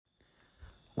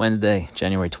Wednesday,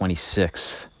 January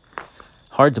 26th.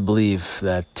 Hard to believe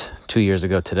that 2 years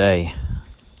ago today,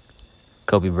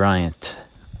 Kobe Bryant,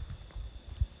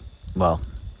 well,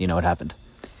 you know what happened.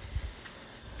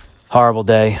 Horrible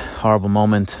day, horrible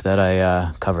moment that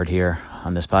I covered here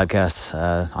on this podcast,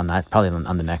 probably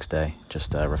on the next day,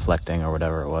 just reflecting or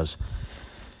whatever it was.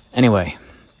 Anyway,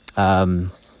 2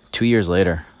 years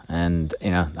later, and,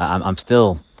 I'm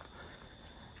still,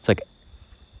 it's like,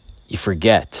 you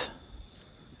forget.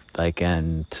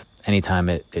 And anytime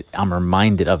I'm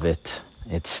reminded of it,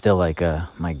 it's still like,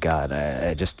 my God,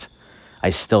 I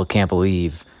still can't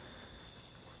believe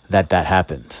that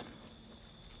happened.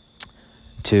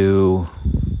 To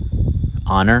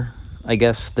honor, I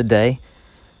guess, the day,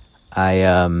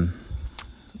 there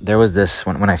was this,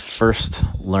 when I first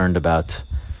learned about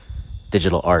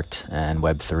digital art and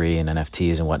Web3 and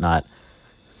NFTs and whatnot,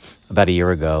 about a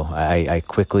year ago, I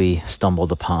quickly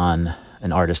stumbled upon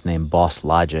an artist named Boss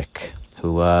Logic,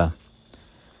 who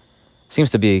seems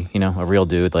to be, a real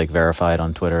dude, like verified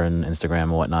on Twitter and Instagram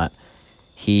and whatnot.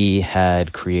 He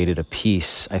had created a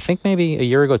piece, I think maybe a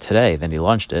year ago today, then he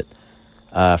launched it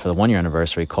for the 1 year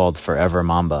anniversary, called Forever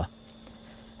Mamba.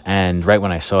 And right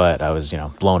when I saw it, I was,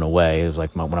 blown away. It was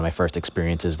like one of my first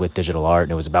experiences with digital art,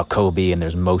 and it was about Kobe, and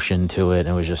there's motion to it, and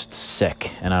it was just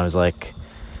sick. And I was like,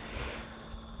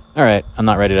 all right, I'm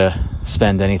not ready to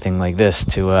spend anything like this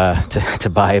to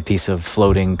buy a piece of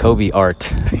floating Kobe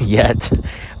art yet.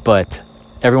 But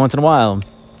every once in a while,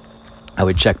 I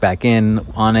would check back in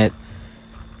on it,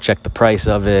 check the price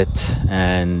of it,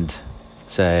 and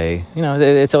say,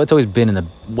 it's always been in the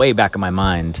way back of my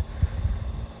mind.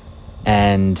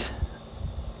 And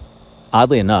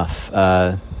oddly enough,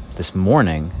 this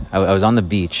morning, I was on the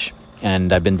beach,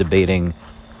 and I've been debating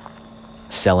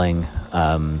selling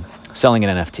an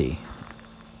NFT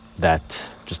that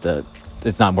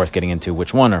it's not worth getting into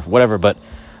which one or whatever, but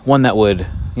one that would,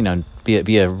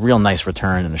 be a real nice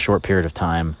return in a short period of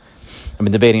time. I've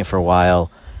been debating it for a while,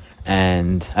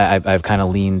 and I've kind of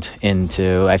leaned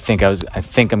into, I think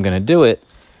I'm going to do it.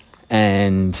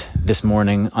 And this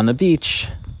morning on the beach,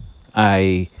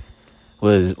 I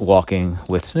was walking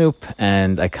with Snoop,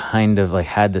 and I kind of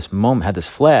had this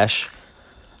flash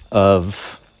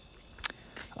of,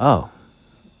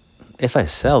 if I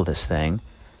sell this thing,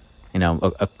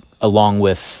 along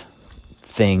with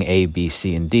thing A, B,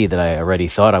 C, and D that I already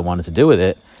thought I wanted to do with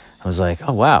it, I was like,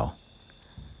 oh, wow,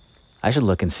 I should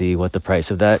look and see what the price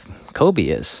of that Kobe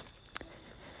is.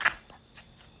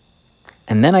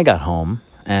 And then I got home,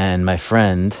 and my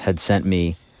friend had sent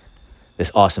me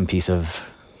this awesome piece of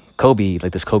Kobe,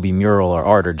 like this Kobe mural or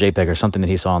art or JPEG or something that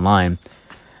he saw online.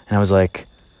 And I was like,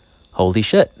 holy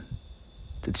shit.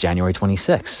 It's January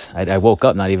 26th. I woke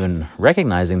up not even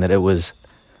recognizing that it was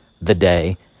the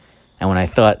day. And when I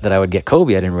thought that I would get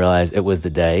Kobe, I didn't realize it was the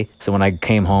day. So when I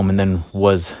came home and then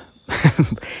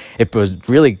it was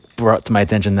really brought to my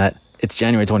attention that it's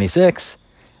January 26th,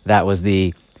 that was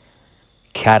the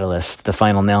catalyst, the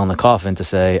final nail in the coffin to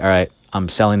say, all right, I'm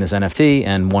selling this NFT.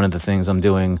 And one of the things I'm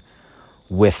doing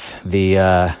with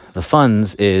the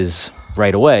funds is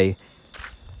right away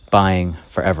buying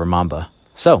Forever Mamba.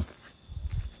 So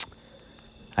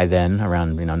I then,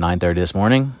 around 9:30 this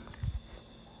morning,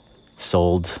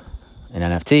 sold an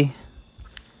NFT,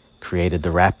 converted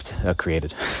the wrapped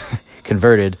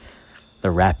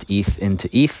ETH into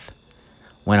ETH,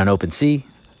 went on OpenSea,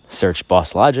 searched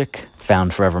Boss Logic,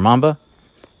 found Forever Mamba,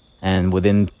 and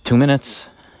within 2 minutes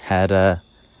had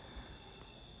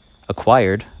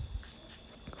acquired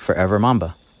Forever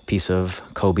Mamba, piece of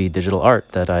Kobe digital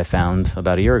art that I found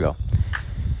about a year ago.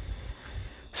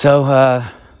 So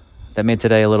that made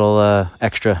today a little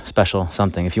extra special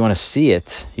something. If you want to see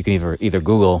it, you can either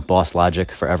Google Boss Logic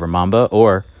Forever Mamba,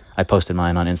 or I posted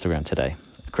mine on Instagram today,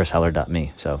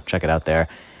 chrisheller.me. So check it out there.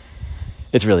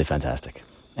 It's really fantastic.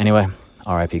 Anyway,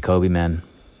 R.I.P. Kobe, man.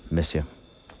 Miss you.